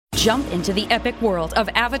Jump into the epic world of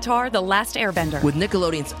Avatar: The Last Airbender. With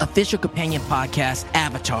Nickelodeon's official companion podcast,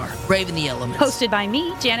 Avatar: Braving the Elements. Hosted by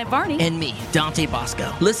me, Janet Varney. And me, Dante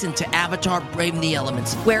Bosco. Listen to Avatar: Braving the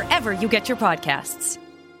Elements wherever you get your podcasts.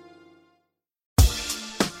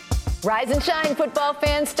 Rise and shine, football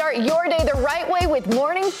fans. Start your day the right way with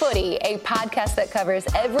Morning Footy, a podcast that covers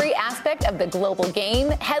every aspect of the global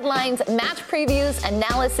game, headlines, match previews,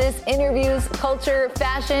 analysis, interviews, culture,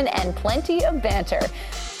 fashion, and plenty of banter.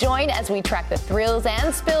 Join as we track the thrills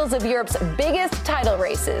and spills of Europe's biggest title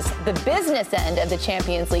races, the business end of the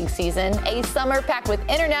Champions League season, a summer packed with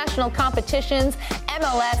international competitions,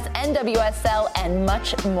 MLS, NWSL, and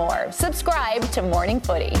much more. Subscribe to Morning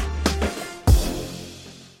Footy.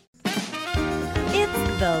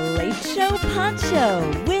 It's the Late Show Poncho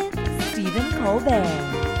with Stephen Colbert.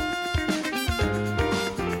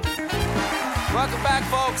 Welcome back,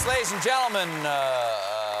 folks, ladies and gentlemen.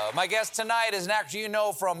 My guest tonight is an actor you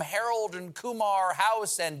know from Harold and Kumar,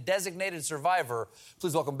 House, and Designated Survivor.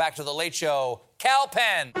 Please welcome back to The Late Show, Cal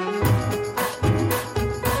Penn.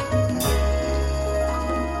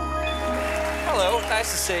 Hello,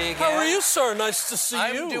 nice to see you again. How are you, sir? Nice to see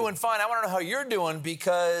you. I'm doing fine. I want to know how you're doing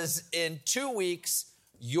because in 2 weeks,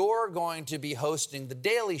 you're going to be hosting The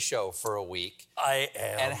Daily Show for a week. I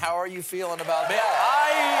am. And how are you feeling about that?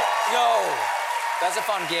 That's a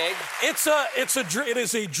fun gig. It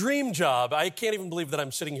is a dream job. I can't even believe that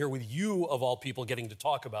I'm sitting here with you, of all people, getting to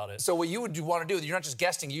talk about it. So what you would want to do, you're not just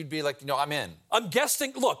guesting, you'd be like, I'm in. I'm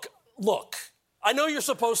guesting. Look. I know you're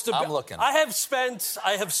supposed to. I'm looking. I have spent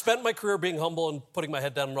my career being humble and putting my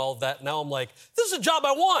head down and all of that. Now I'm like, this is a job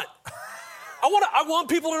I want. I want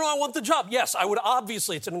people to know I want the job. Yes, I would.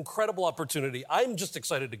 Obviously, it's an incredible opportunity. I'm just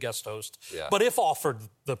excited to guest host. Yeah. But if offered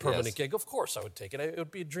the permanent gig, of course I would take it. It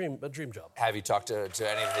would be a dream job. Have you talked to any of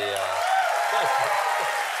the?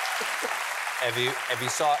 Have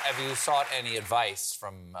you sought any advice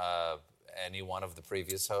from any one of the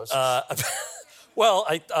previous hosts? Well,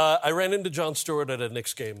 I ran into Jon Stewart at a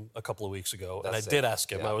Knicks game a couple of weeks ago, and I did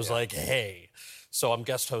ask him. Yeah, I was like, hey, so I'm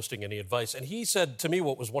guest hosting, any advice? And he said to me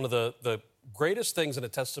what was one of the greatest things and a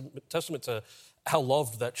testament to how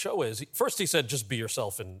loved that show is. First, he said, just be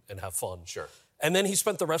yourself and have fun. Sure. And then he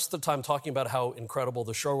spent the rest of the time talking about how incredible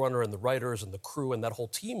the showrunner and the writers and the crew and that whole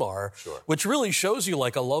team are, which really shows you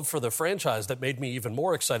like a love for the franchise that made me even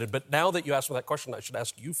more excited. But now that you asked me that question, I should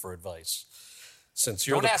ask you for advice. Since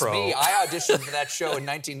you're Don't the ask pro. me. I auditioned for that show in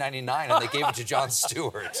 1999, and they gave it to Jon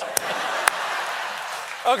Stewart.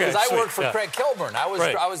 Okay, because I worked for Craig Kilburn. I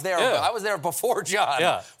was there. Yeah. I was there before John.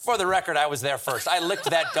 Yeah. For the record, I was there first. I licked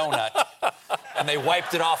that donut, and they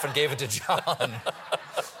wiped it off and gave it to John.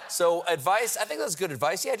 So advice, I think that's good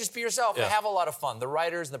advice. Yeah, just be yourself and have a lot of fun. The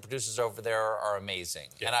writers and the producers over there are amazing.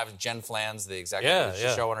 Yeah. And I have Jen Flans, the executive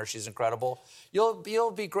showrunner. She's incredible.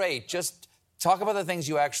 You'll be great. Just talk about the things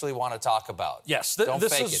you actually want to talk about. Yes. Don't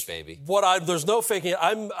fake it, baby. There's no faking it.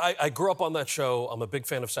 I grew up on that show. I'm a big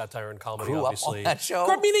fan of satire and comedy, obviously. Up on that show?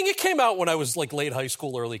 Meaning it came out when I was like late high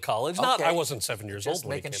school, early college. Okay. I wasn't 7 years old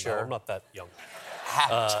when it came sure. out. I'm not that young.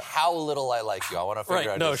 How little I like you. I want to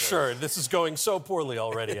figure out. No, sure. This is going so poorly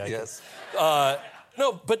already. Yes.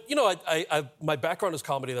 No, but, my background is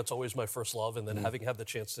comedy. That's always my first love. And then having had the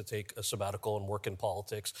chance to take a sabbatical and work in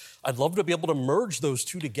politics, I'd love to be able to merge those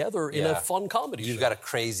two together in a fun comedy You've show. got a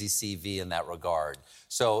crazy CV in that regard.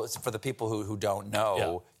 So for the people who don't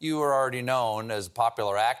know, you were already known as a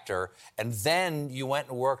popular actor, and then you went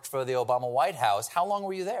and worked for the Obama White House. How long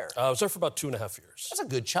were you there? I was there for about 2.5 years. That's a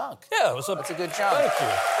good chunk. Yeah, that's a good chunk.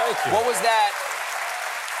 Thank you.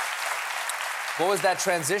 What was that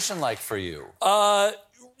transition like for you?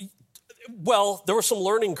 Well, there were some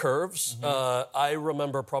learning curves. I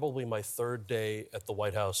remember probably my third day at the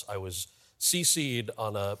White House, I was CC'd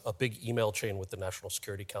on a big email chain with the National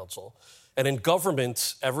Security Council. And in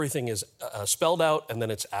government, everything is spelled out, and then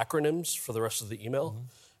it's acronyms for the rest of the email.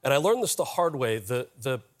 And I learned this the hard way. The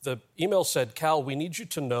email said, Cal, we need you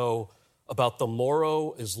to know about the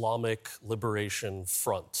Moro Islamic Liberation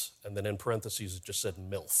Front. And then in parentheses, it just said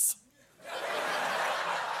MILF.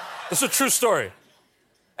 It's a true story.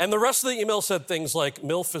 And the rest of the email said things like,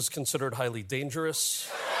 MILF is considered highly dangerous.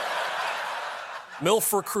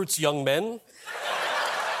 MILF recruits young men.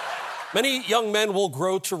 Many young men will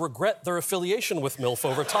grow to regret their affiliation with MILF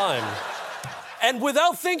over time. And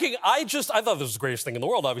without thinking, I thought this was the greatest thing in the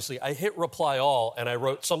world, obviously. I hit reply all, and I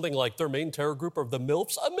wrote something like, their main terror group are the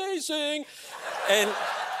MILFs. Amazing. And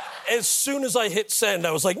as soon as I hit send,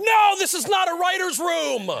 I was like, no, this is not a writer's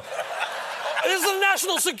room. This is the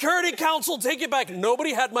National Security Council. Take it back.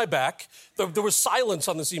 Nobody had my back. There was silence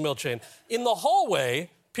on this email chain. In the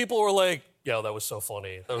hallway, people were like, yo, that was so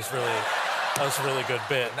funny. That was really... That was a really good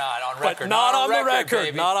bit. Not on record. But not on the record.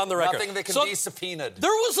 Baby. Not on the record. Nothing that can be subpoenaed.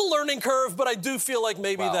 There was a learning curve, but I do feel like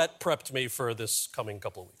maybe Wow. that prepped me for this coming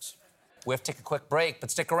couple of weeks. We have to take a quick break,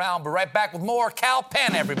 but stick around. We're right back with more Cal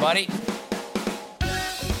Penn, everybody.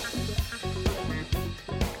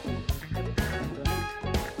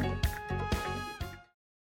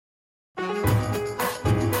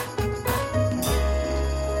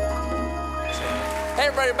 Hey,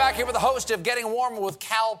 everybody, back here with the host of Getting Warmer with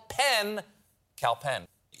Cal Penn. Cal Penn.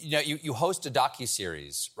 You know, you host a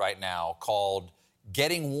docuseries right now called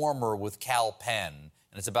Getting Warmer with Cal Penn,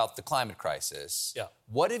 and it's about the climate crisis. Yeah.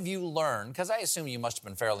 What have you learned? Because I assume you must have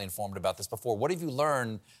been fairly informed about this before. What have you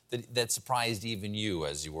learned that surprised even you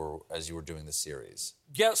as you were doing this series?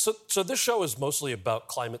 Yeah, so this show is mostly about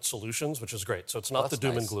climate solutions, which is great. So it's not the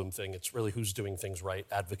doom and gloom thing. It's really who's doing things right,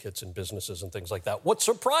 advocates and businesses and things like that. What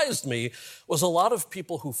surprised me was a lot of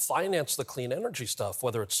people who finance the clean energy stuff,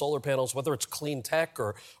 whether it's solar panels, whether it's clean tech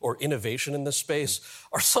or innovation in this space,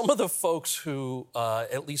 are some of the folks who,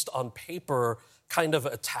 at least on paper, kind of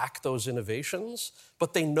attack those innovations,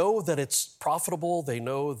 but they know that it's profitable, they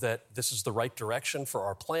know that this is the right direction for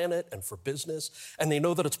our planet and for business, and they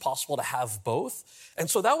know that it's possible to have both. And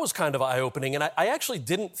so that was kind of eye-opening, and I actually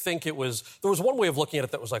didn't think it was... There was one way of looking at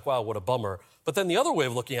it that was like, wow, what a bummer. But then the other way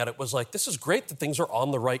of looking at it was like, this is great that things are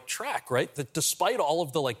on the right track, right? That despite all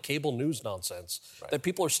of the like cable news nonsense, that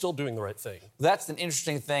people are still doing the right thing. That's an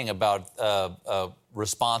interesting thing about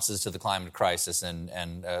responses to the climate crisis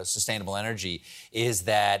and sustainable energy is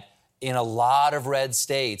that in a lot of red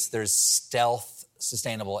states, there's stealth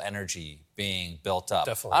sustainable energy being built up.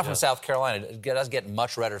 Definitely, I'm from South Carolina. It doesn't get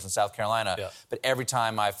much redder from South Carolina, but every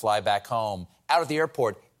time I fly back home, out at the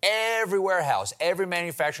airport, every warehouse, every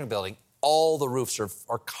manufacturing building, all the roofs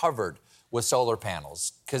are covered with solar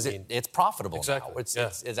panels because it's profitable now.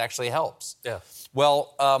 It actually helps. Yeah.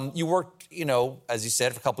 Well, you worked, as you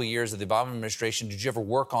said, for a couple of years of the Obama administration. Did you ever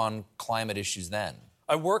work on climate issues then?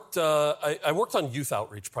 I worked on youth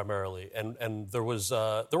outreach primarily, and there were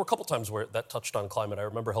a couple times where that touched on climate. I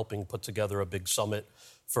remember helping put together a big summit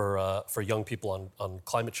for young people on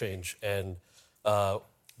climate change, and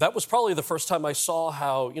that was probably the first time I saw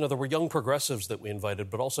how, there were young progressives that we invited,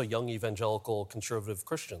 but also young evangelical conservative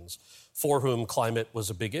Christians for whom climate was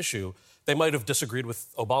a big issue. They might have disagreed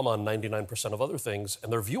with Obama on 99% of other things,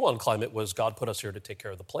 and their view on climate was God put us here to take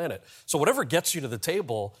care of the planet. So whatever gets you to the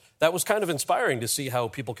table, that was kind of inspiring to see how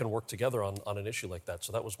people can work together on an issue like that.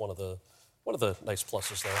 So that was one of the nice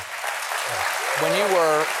pluses there. Yeah.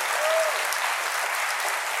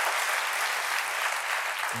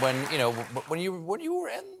 When you were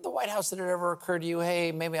in the White House, did it ever occur to you,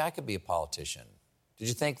 hey, maybe I could be a politician? Did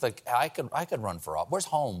you think like I could run for office? Where's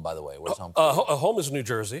home, by the way? Where's home? Home is New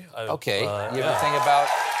Jersey. Okay. You ever think about?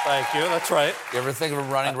 Thank you. That's right. You ever think of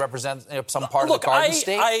running to represent some part of the Garden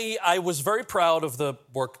State? I was very proud of the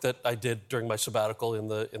work that I did during my sabbatical in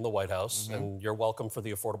the White House, and you're welcome for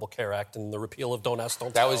the Affordable Care Act and the repeal of Don't Ask,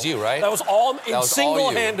 Don't Tell. That was you, right? That was all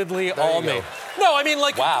single-handedly all me. No, I mean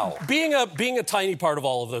wow. being a tiny part of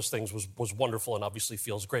all of those things was wonderful and obviously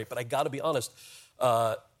feels great. But I got to be honest.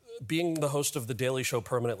 Being the host of The Daily Show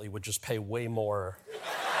permanently would just pay way more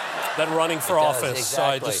than running for office.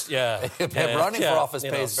 Exactly. So I just, running for office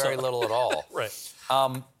pays very little at all. Right.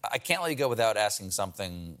 I can't let you go without asking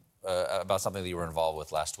something about something that you were involved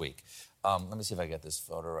with last week. Let me see if I get this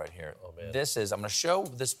photo right here. Oh, man. I'm going to show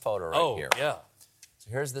this photo right here. Oh, yeah.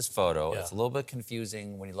 So here's this photo. Yeah. It's a little bit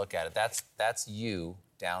confusing when you look at it. That's you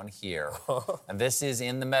down here. And this is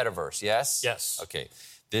in the metaverse, yes? Yes. Okay.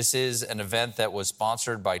 This is an event that was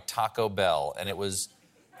sponsored by Taco Bell, and it was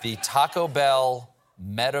the Taco Bell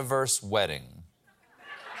Metaverse Wedding.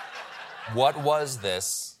 What was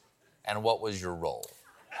this, and what was your role?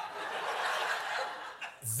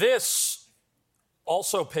 This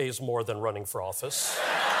also pays more than running for office.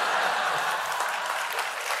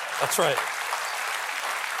 That's right.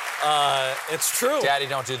 It's true. Daddy,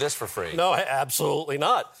 don't do this for free. No, absolutely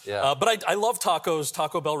not. Yeah. But I love tacos.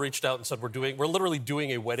 Taco Bell reached out and said, we're literally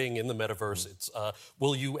doing a wedding in the metaverse. It's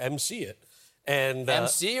will you MC it? And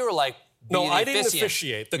MC or like no, I officiant? didn't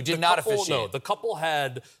officiate. You did not officiate? No, the couple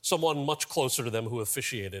had someone much closer to them who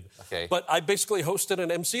officiated. Okay. But I basically hosted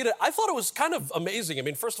and MC'd it. I thought it was kind of amazing. I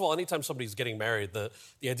mean, first of all, anytime somebody's getting married, the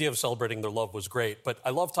idea of celebrating their love was great. But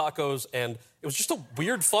I love tacos, and it was just a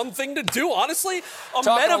weird, fun thing to do, honestly.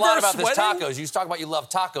 Talking a lot about this tacos. You talk about you love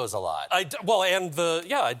tacos a lot. I do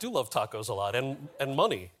love tacos a lot, and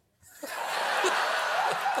money.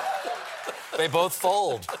 They both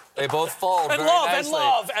fold. They both fold and very love, nicely.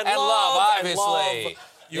 And love, obviously. Love.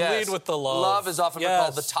 You lead with the love. Love is often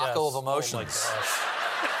called the taco of emotions. Oh, my gosh.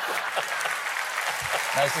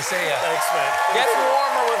 Nice to see you. Thanks, man. Getting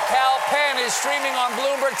Warmer with Cal Penn is streaming on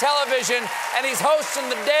Bloomberg Television, and he's hosting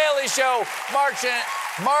The Daily Show March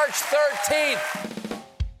 13th.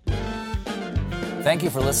 Thank you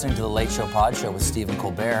for listening to The Late Show Pod Show with Stephen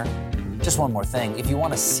Colbert. Just one more thing. If you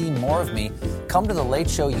want to see more of me, come to The Late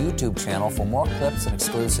Show YouTube channel for more clips and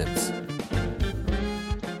exclusives.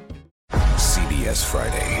 CBS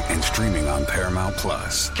Friday and streaming on Paramount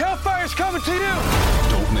Plus. Cal Fire's coming to you!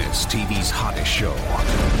 Don't miss TV's hottest show,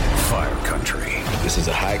 Fire Country. This is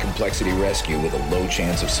a high-complexity rescue with a low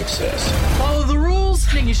chance of success. Follow the rules,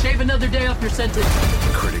 and you shave another day off your sentence.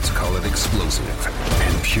 Critics call it explosive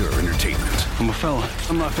and pure entertainment. I'm a fella.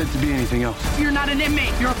 I'm not fit to be anything else. You're not an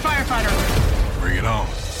inmate. You're a firefighter. Bring it on.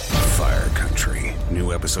 Fire Country.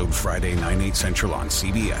 New episode Friday, 9/8 Central on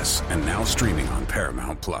CBS, and now streaming on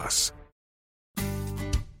Paramount Plus.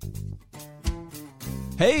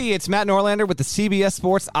 Hey, it's Matt Norlander with the CBS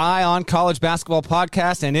Sports Eye on College Basketball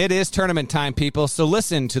podcast, and it is tournament time, people. So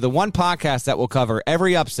listen to the one podcast that will cover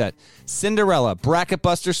every upset, Cinderella, Bracket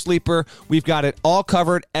Buster, Sleeper. We've got it all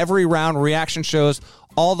covered, every round, reaction shows,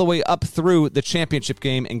 all the way up through the championship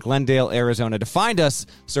game in Glendale, Arizona. To find us,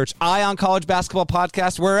 search Eye on College Basketball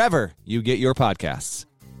podcast wherever you get your podcasts.